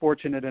I was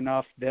fortunate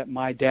enough that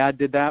my dad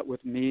did that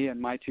with me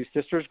and my 2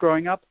 sisters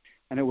growing up,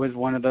 and it was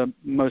one of the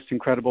most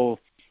incredible,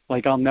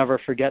 I'll never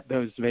forget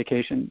those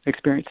vacation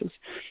experiences.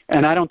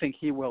 And I don't think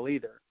he will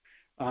either.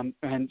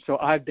 And so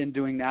I've been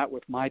doing that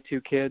with my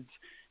 2 kids,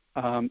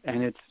 and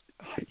it's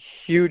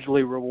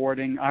hugely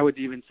rewarding. I would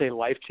even say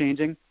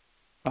life-changing,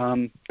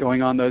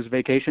 going on those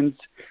vacations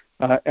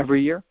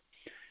every year.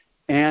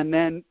 And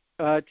then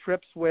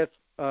trips with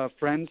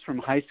friends from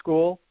high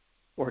school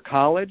or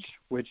college,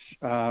 which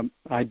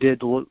I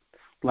did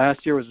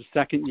last year was the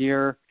second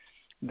year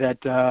that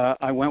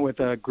I went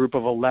with a group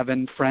of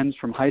 11 friends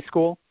from high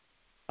school.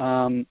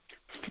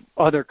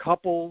 Other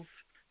couples,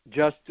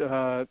 just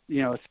a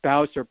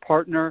spouse or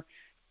partner.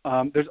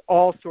 There's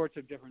all sorts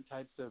of different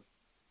types of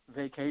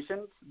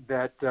vacations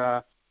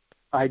that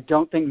I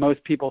don't think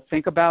most people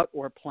think about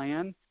or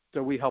plan,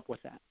 so we help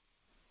with that.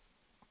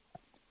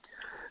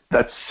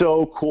 That's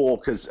so cool,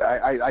 because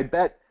I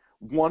bet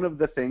one of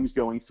the things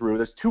going through,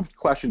 there's 2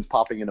 questions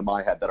popping into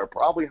my head that are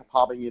probably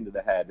popping into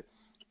the head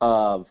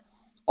of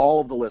all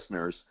of the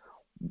listeners.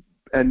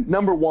 And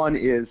number one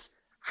is,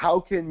 how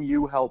can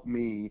you help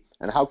me,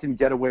 and how can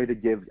Getaway to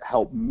Give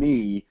help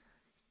me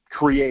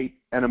create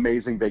an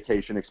amazing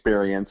vacation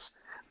experience?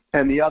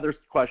 And the other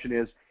question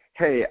is,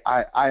 hey,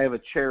 I have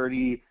a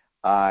charity,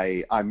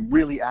 I'm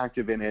really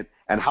active in it,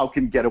 and how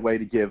can Getaway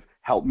to Give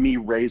help me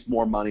raise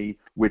more money,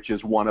 which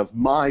is one of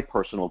my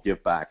personal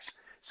givebacks?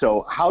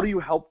 So how do you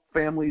help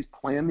families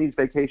plan these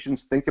vacations,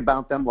 think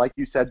about them, like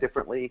you said,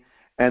 differently?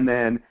 And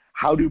then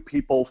how do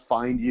people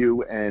find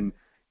you and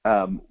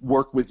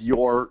work with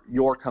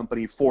your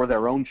company for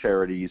their own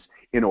charities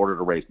in order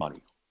to raise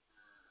money?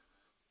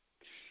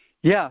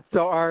 Yeah,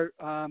 so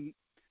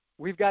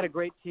we've got a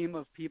great team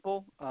of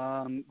people.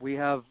 We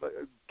have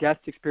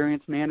guest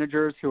experience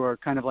managers who are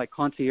kind of like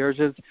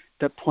concierges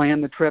that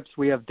plan the trips.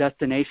 We have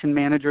destination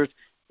managers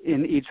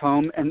in each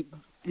home. And,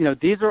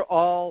 these are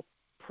all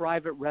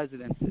private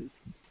residences.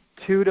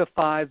 2 to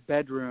 5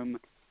 bedroom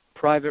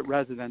private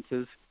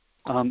residences.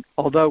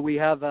 Although we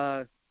have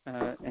an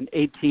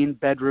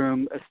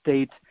 18-bedroom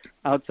estate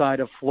outside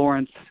of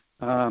Florence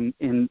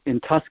in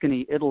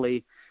Tuscany,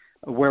 Italy,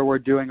 where we're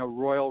doing a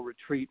royal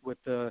retreat with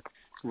the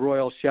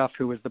royal chef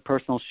who was the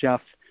personal chef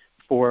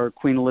for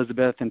Queen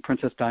Elizabeth and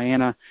Princess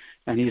Diana,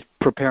 and he's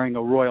preparing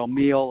a royal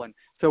meal. And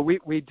so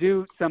we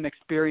do some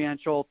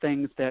experiential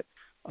things that,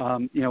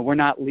 we're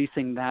not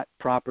leasing that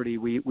property.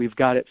 We've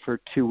got it for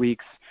 2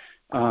 weeks,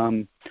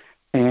 and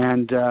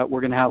we're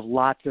going to have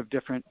lots of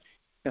different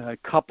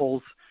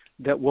couples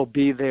that will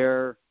be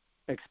there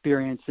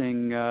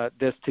experiencing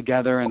this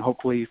together and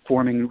hopefully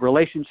forming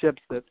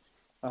relationships that,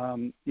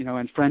 and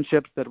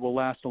friendships that will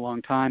last a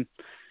long time.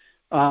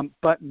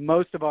 But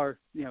most of our,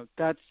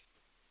 that's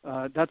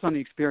on the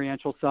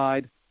experiential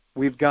side.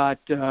 We've got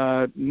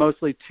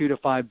mostly 2 to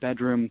 5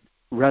 bedroom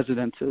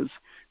residences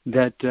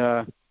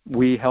that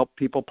we help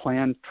people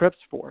plan trips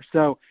for.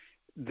 So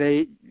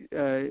they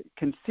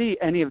can see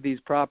any of these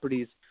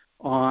properties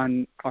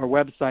on our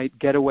website,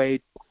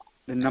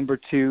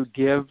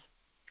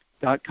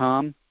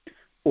 getaway2give.com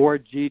or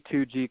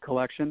G2G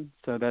Collection.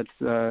 So that's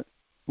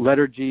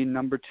letter G,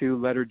 number 2,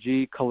 letter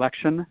G,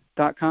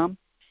 collection.com.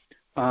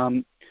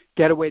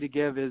 Getaway to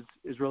Give is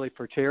really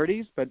for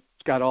charities, but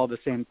it's got all the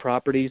same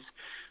properties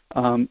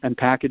and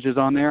packages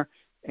on there.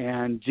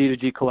 And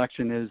G2G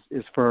Collection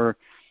is for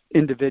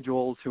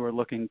individuals who are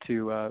looking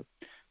to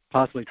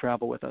possibly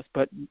travel with us.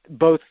 But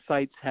both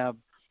sites have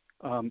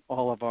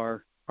all of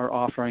our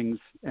offerings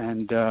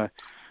and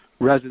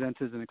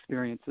residences and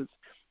experiences.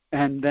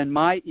 And then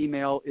my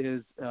email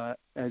is,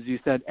 as you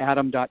said,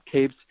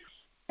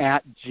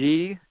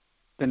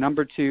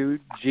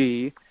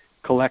 adam.capes@G2G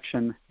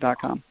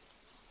collection.com.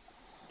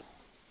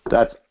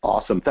 That's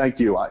awesome. Thank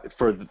you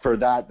for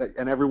that.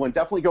 And everyone,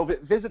 definitely go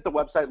visit the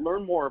website,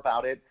 learn more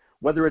about it,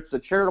 whether it's the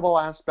charitable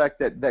aspect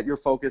that you're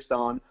focused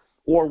on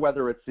or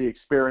whether it's the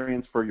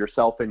experience for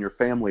yourself and your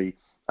family.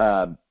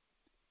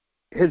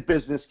 His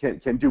business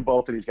can do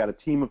both, and he's got a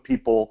team of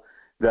people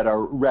that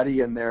are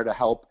ready and there to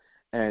help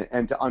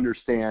and to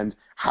understand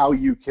how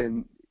you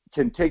can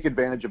take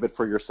advantage of it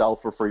for yourself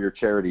or for your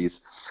charities.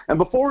 And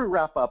before we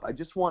wrap up, I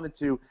just wanted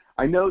to,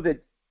 I know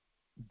that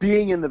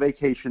being in the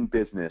vacation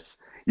business,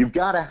 you've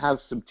got to have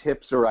some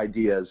tips or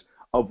ideas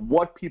of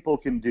what people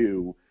can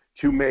do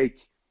to make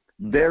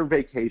their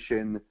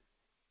vacation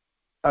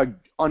an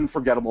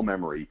unforgettable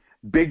memory,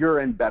 bigger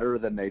and better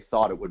than they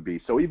thought it would be.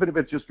 So even if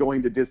it's just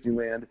going to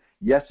Disneyland,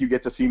 yes, you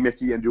get to see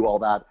Mickey and do all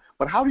that,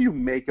 but how do you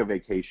make a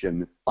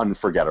vacation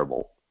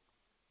unforgettable?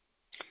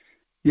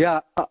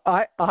 Yeah,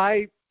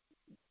 I've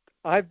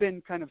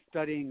been kind of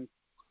studying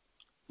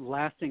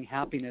lasting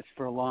happiness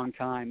for a long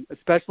time,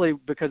 especially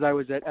because I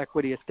was at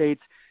Equity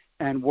Estates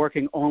and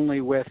working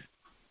only with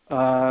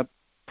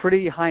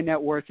pretty high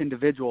net worth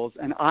individuals.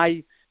 And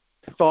I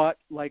thought,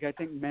 like I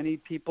think many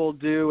people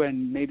do,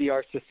 and maybe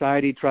our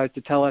society tries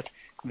to tell us,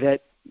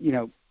 that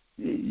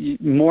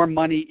more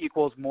money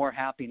equals more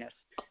happiness.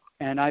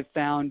 And I've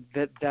found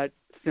that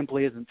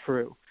simply isn't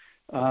true.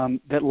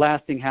 That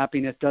lasting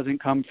happiness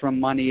doesn't come from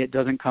money, it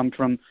doesn't come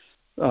from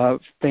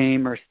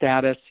fame or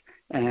status,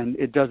 and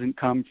it doesn't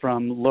come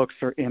from looks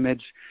or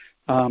image,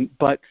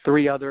 but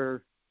 3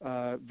 other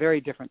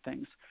very different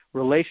things: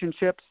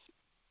 relationships,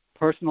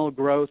 personal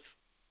growth,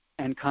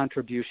 and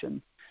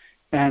contribution.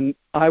 And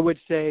I would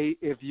say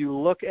if you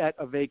look at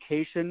a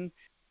vacation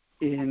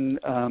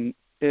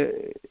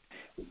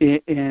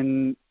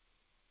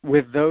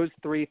with those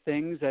 3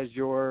 things as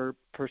your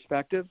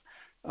perspective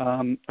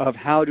of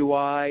how do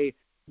I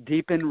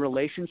deepen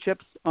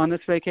relationships on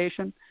this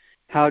vacation,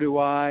 how do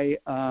I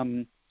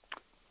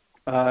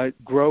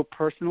grow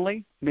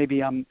personally,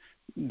 maybe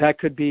that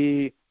could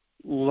be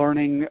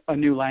learning a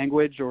new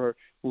language or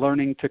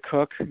learning to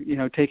cook,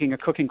 taking a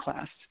cooking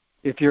class,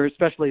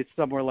 especially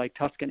somewhere like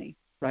Tuscany,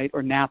 right,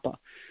 or Napa,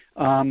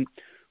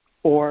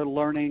 or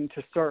learning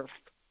to surf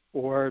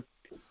or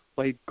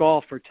play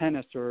golf or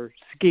tennis or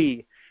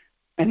ski,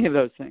 any of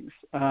those things.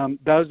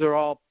 Those are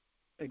all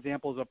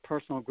examples of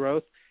personal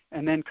growth.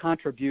 And then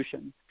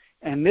contribution.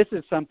 And this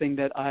is something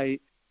that I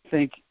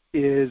think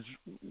is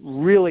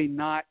really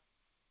not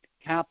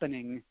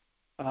happening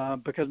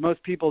because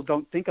most people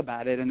don't think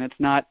about it and it's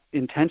not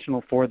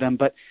intentional for them.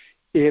 But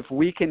if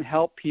we can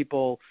help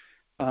people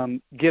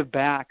give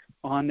back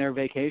on their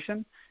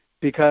vacation,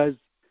 because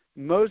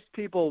most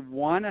people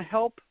want to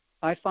help,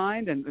 I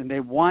find, and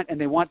they want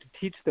to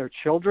teach their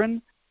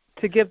children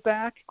to give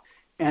back.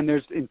 And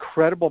there's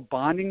incredible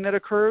bonding that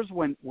occurs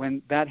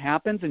when that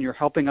happens and you're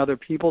helping other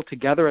people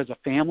together as a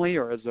family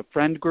or as a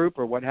friend group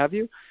or what have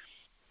you.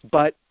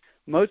 But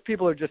most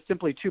people are just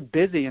simply too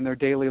busy in their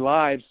daily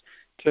lives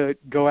to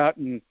go out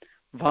and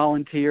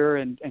volunteer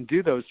and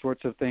do those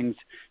sorts of things,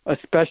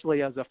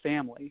 especially as a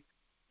family.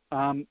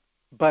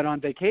 But on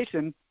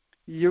vacation,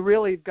 you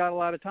really got a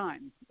lot of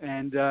time.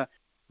 And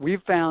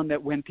we've found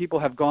that when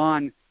people have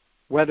gone,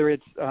 whether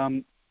it's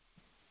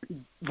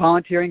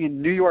volunteering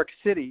in New York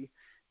City,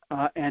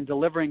 and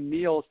delivering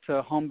meals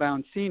to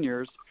homebound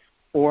seniors,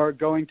 or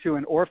going to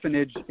an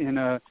orphanage in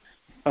a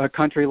a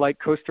country like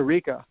Costa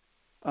Rica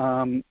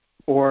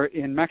or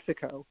in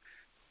Mexico,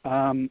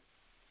 and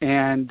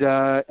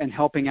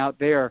helping out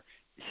there,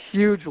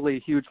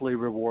 hugely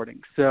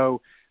rewarding.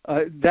 So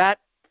that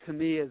to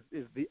me is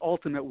the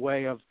ultimate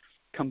way of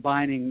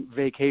combining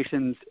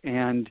vacations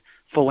and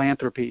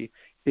philanthropy,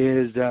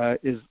 is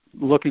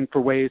looking for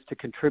ways to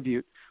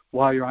contribute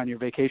while you're on your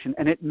vacation.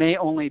 And it may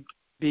only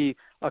be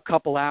a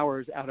couple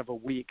hours out of a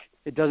week.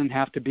 It doesn't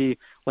have to be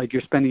like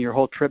you're spending your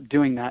whole trip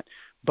doing that.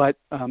 But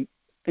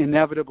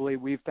inevitably,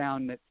 we've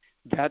found that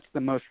that's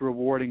the most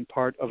rewarding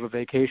part of a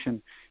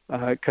vacation,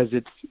 because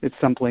it's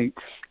something,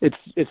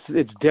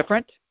 it's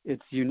different,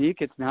 it's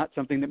unique, it's not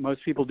something that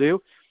most people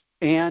do,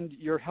 and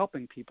you're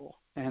helping people,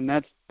 and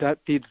that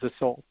feeds the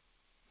soul.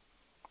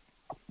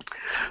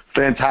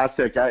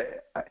 Fantastic.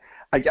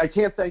 I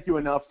can't thank you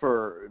enough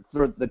for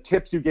the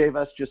tips you gave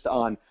us just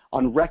on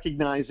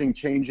recognizing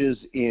changes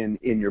in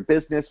your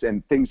business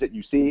and things that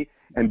you see,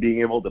 and being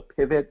able to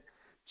pivot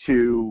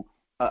to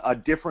a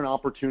different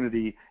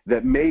opportunity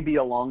that may be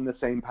along the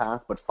same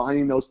path, but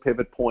finding those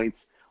pivot points,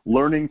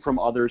 learning from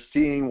others,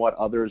 seeing what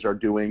others are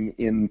doing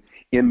in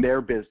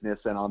their business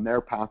and on their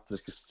path to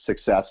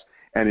success,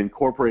 and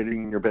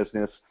incorporating in your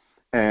business,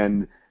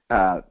 and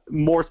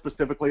more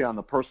specifically on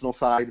the personal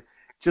side,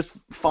 just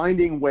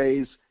finding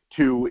ways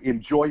to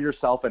enjoy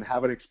yourself and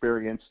have an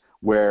experience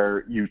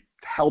where you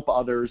help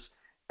others,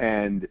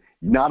 and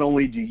not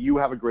only do you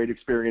have a great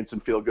experience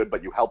and feel good,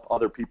 but you help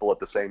other people at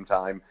the same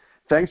time.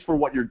 Thanks for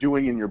what you're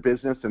doing in your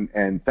business,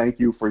 and thank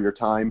you for your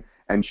time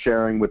and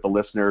sharing with the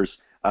listeners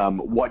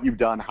what you've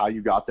done, how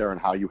you got there,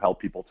 and how you help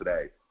people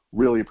today.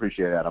 Really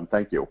appreciate it, Adam.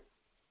 Thank you.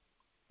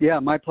 Yeah,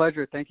 my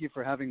pleasure. Thank you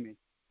for having me.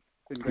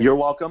 You're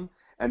welcome.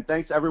 And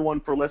thanks,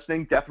 everyone, for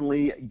listening.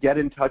 Definitely get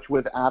in touch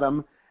with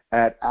Adam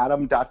at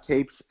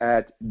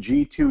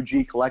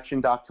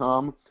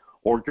adam.capes@g2gcollection.com,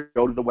 or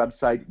go to the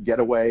website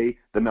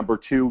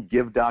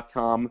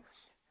getaway2give.com.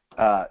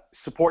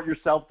 Support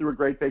yourself through a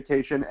great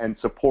vacation, and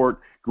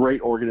support great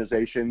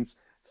organizations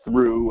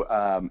through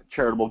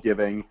charitable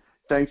giving.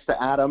 Thanks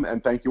to Adam,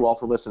 and thank you all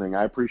for listening.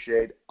 I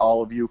appreciate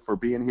all of you for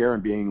being here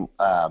and being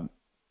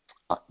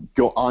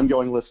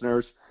ongoing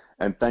listeners.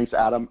 And thanks,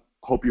 Adam.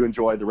 Hope you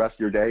enjoy the rest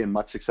of your day, and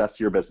much success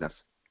to your business.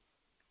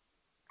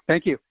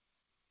 Thank you.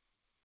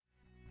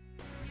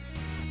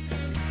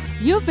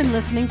 You've been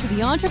listening to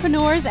the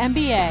Entrepreneur's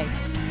MBA.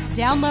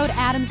 Download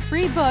Adam's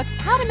free book,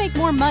 How to Make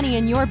More Money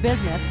in Your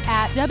Business,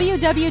 at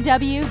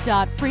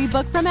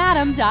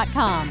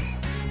www.freebookfromadam.com.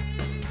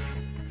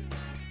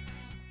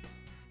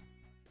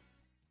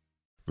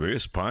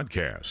 This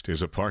podcast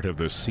is a part of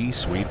the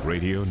C-Suite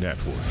Radio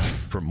Network.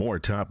 For more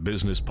top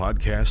business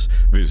podcasts,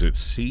 visit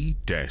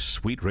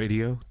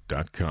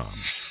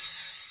c-suiteradio.com.